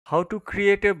How to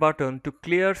create a button to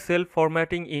clear cell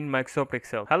formatting in Microsoft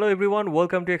Excel. Hello everyone,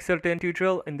 welcome to Excel 10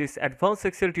 tutorial. In this advanced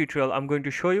Excel tutorial, I'm going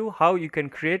to show you how you can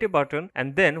create a button,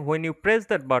 and then when you press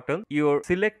that button, your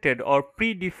selected or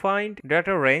predefined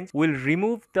data range will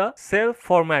remove the cell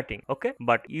formatting. Okay,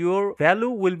 but your value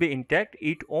will be intact.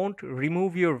 It won't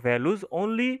remove your values,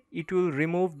 only it will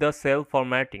remove the cell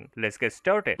formatting. Let's get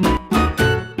started.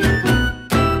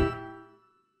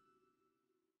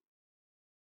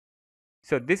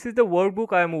 So this is the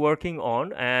workbook I am working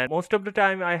on, and most of the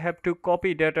time I have to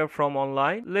copy data from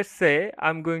online. Let's say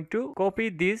I'm going to copy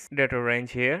this data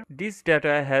range here. This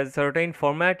data has certain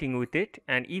formatting with it,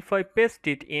 and if I paste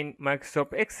it in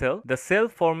Microsoft Excel, the cell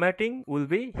formatting will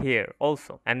be here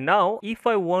also. And now if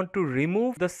I want to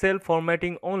remove the cell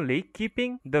formatting only,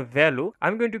 keeping the value,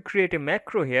 I'm going to create a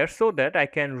macro here so that I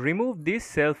can remove this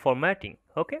cell formatting.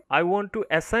 Okay, I want to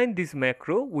assign this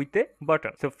macro with a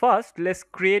button. So first let's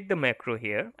create the macro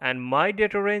here, and my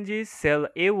data range is cell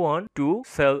A1 to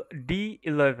cell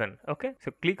D11. Okay,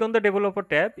 so click on the developer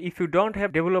tab. If you don't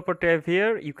have developer tab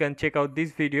here, you can check out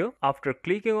this video. After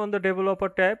clicking on the developer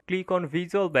tab, click on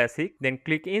Visual Basic, then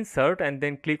click insert and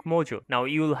then click Mojo. Now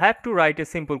you will have to write a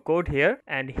simple code here,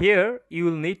 and here you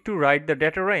will need to write the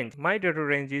data range. My data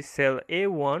range is cell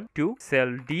A1 to cell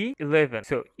D11.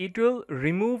 So it will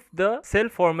remove the cell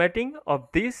formatting of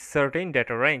this certain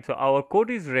data range. So our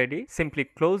code is ready. Simply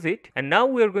close it, and now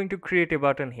we are going to create a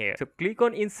button here. So click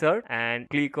on insert and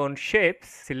click on shapes,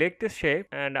 select the shape,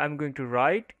 and I'm going to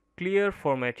write clear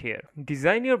format here.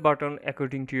 Design your button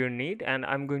according to your need, and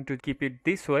I'm going to keep it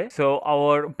this way. So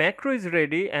our macro is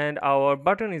ready and our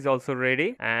button is also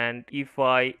ready, and if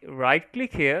I right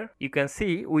click here, you can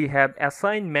see we have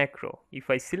assigned macro.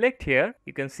 If I select here,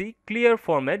 you can see clear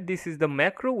format. This is the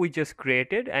macro we just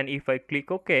created, and if I click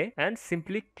OK and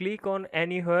simply click on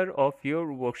anywhere of your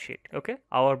worksheet, okay,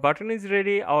 our button is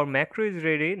ready, our macro is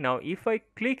ready. Now if I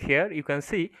click here, you can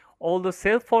see all the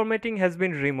cell formatting has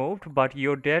been removed, but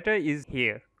your data is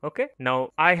here. Okay, now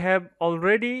I have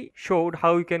already showed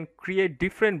how you can create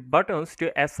different buttons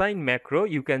to assign macro.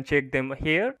 You can check them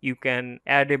here. You can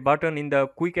add a button in the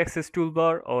quick access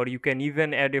toolbar, or you can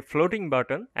even add a floating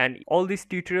button, and all these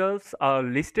tutorials are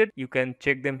listed. You can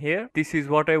check them here. This is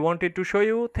what I wanted to show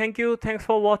you. Thank you, thanks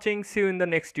for watching. See you in the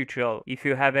next tutorial. If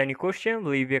you have any question,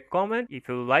 leave a comment. If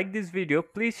you like this video,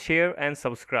 please share and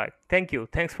subscribe. Thank you,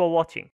 thanks for watching.